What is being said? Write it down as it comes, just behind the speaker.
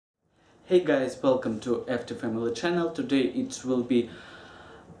Hey guys, welcome to FT Family channel. Today it will be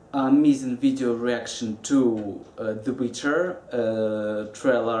a amazing video reaction to The Witcher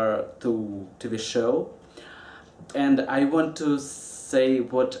trailer to TV show. And I want to say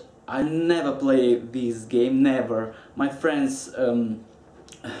what I never play this game, never. My friends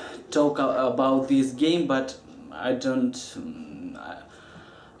talk about this game, but I don't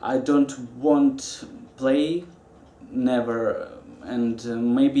want play, never.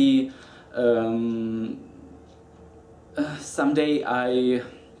 And maybe someday I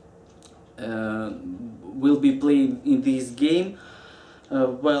will be playing in this game.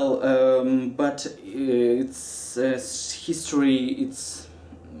 But it's history.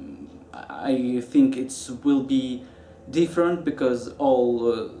 I think it will be different because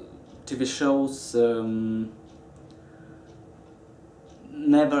all TV shows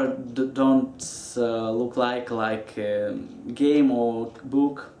never don't look like a game or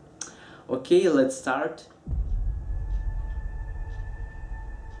book. Okay, let's start.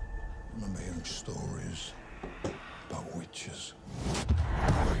 Remember hearing stories about witches.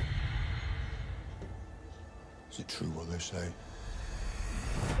 Is it true what they say?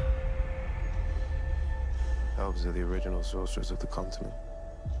 Elves are the original sorcerers of the continent.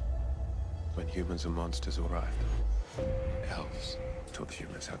 When humans and monsters arrived, elves taught the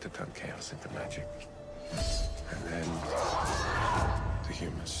humans how to turn chaos into magic. And then the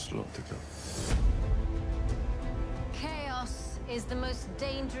humans slaughtered them. Chaos is the most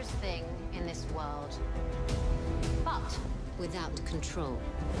dangerous thing in this world. But without control,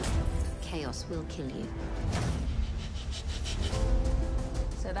 chaos will kill you.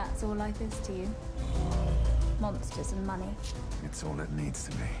 So that's all life is to you? Monsters and money? It's all it needs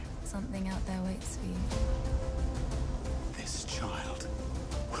to be. Something out there waits for you. This child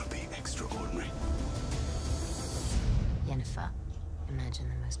will be extraordinary. Yennefer, imagine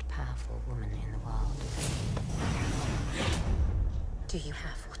the most powerful woman in the world. Do you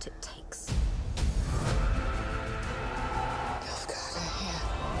have what it takes? I've got her here.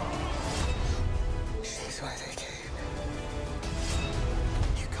 She's why they came.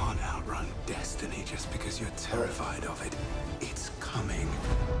 You can't outrun destiny just because you're terrified of it. It's coming.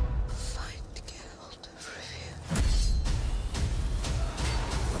 Find Guild of Rivia.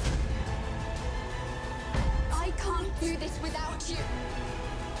 I can't do this without you!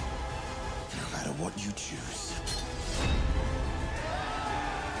 No matter what you choose,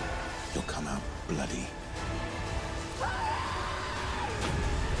 you'll come out bloody.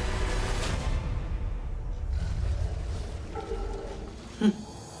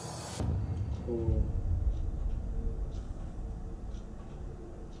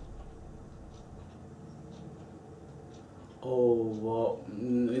 Oh, well,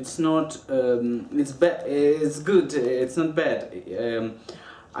 it's not. It's bad. It's good. It's not bad.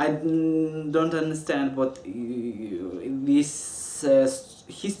 I don't understand what this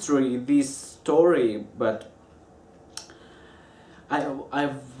history, this story, but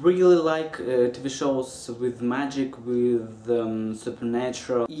I really like TV shows with magic, with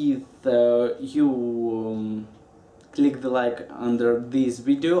supernatural. If you click the like under this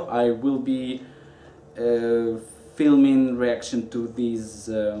video, I will be filming reaction to this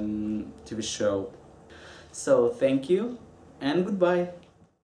TV show. So thank you and goodbye.